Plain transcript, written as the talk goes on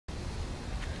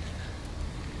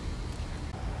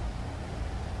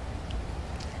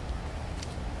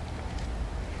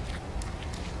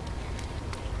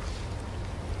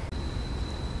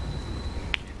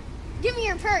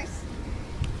your purse.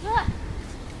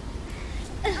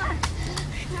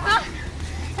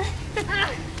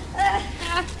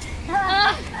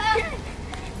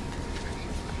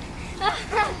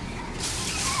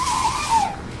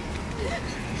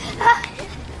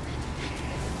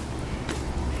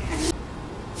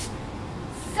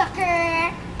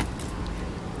 Sucker.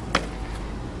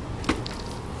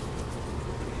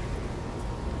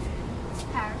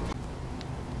 Power.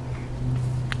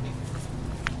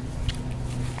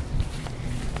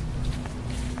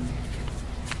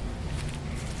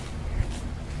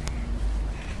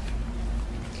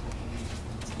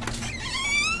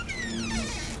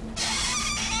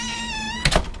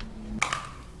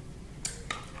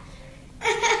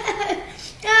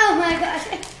 Oh my gosh.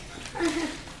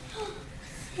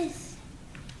 This.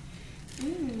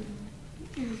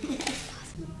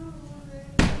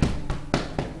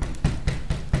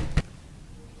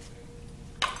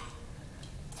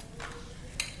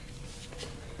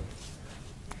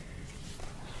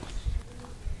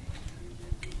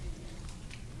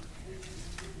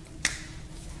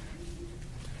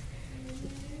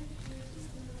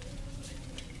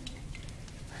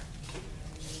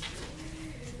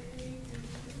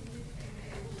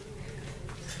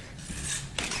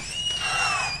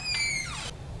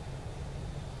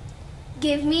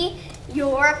 Give me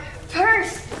your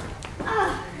purse.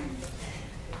 Ah.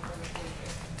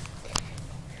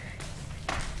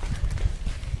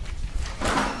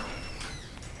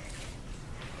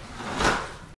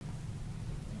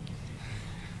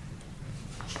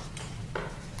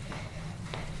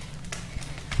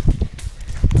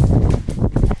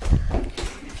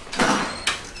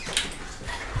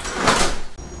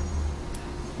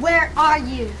 Where are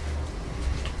you?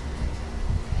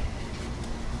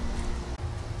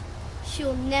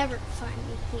 She'll never find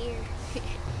me here.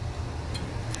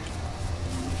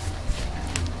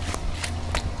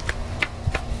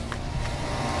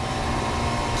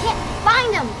 Can't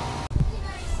find him.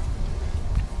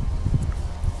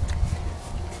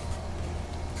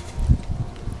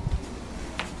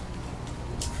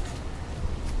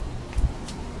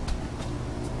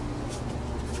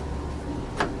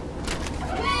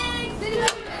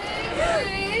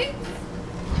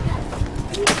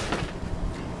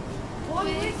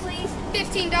 Please.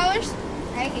 $15.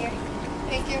 Right here.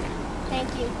 Thank you. Thank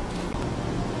you.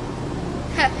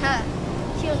 Haha.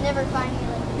 She'll never find me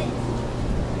like this.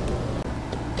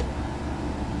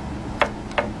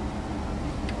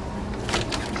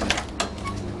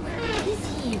 Where is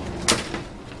he?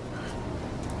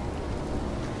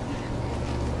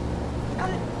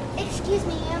 Excuse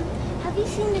me, ma'am. Have you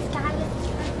seen this guy with this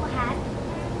purple hat?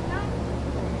 No.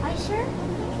 Are you sure?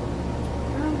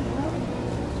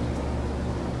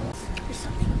 There's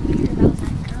something weird about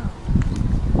that girl.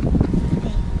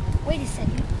 Hey, wait a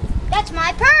second. That's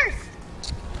my purse!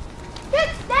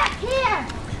 It's back here!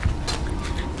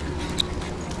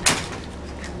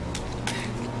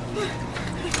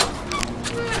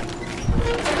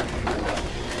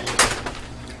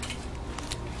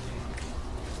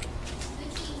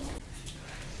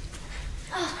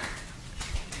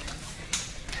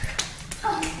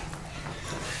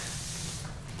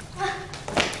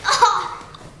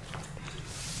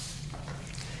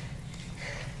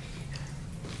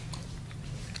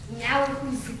 Now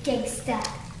who's the gangsta?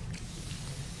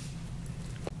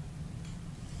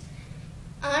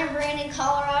 I'm Brandon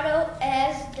Colorado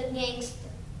as the gangsta.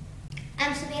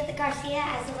 I'm Samantha Garcia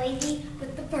as the lady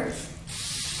with the purse.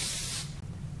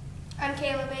 I'm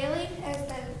Kayla Bailey as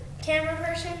the camera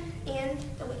person and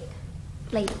the wig.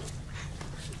 Lady.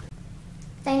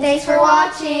 Thanks for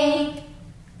watching.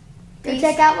 Go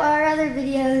check out our other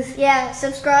videos. Yeah,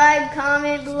 subscribe,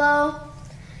 comment below.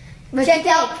 But check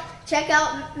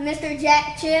out Mr.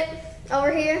 Jack Chip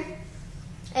over here.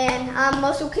 And I'm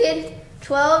Muscle Kid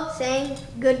 12 saying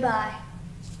goodbye.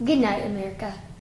 Good night, America.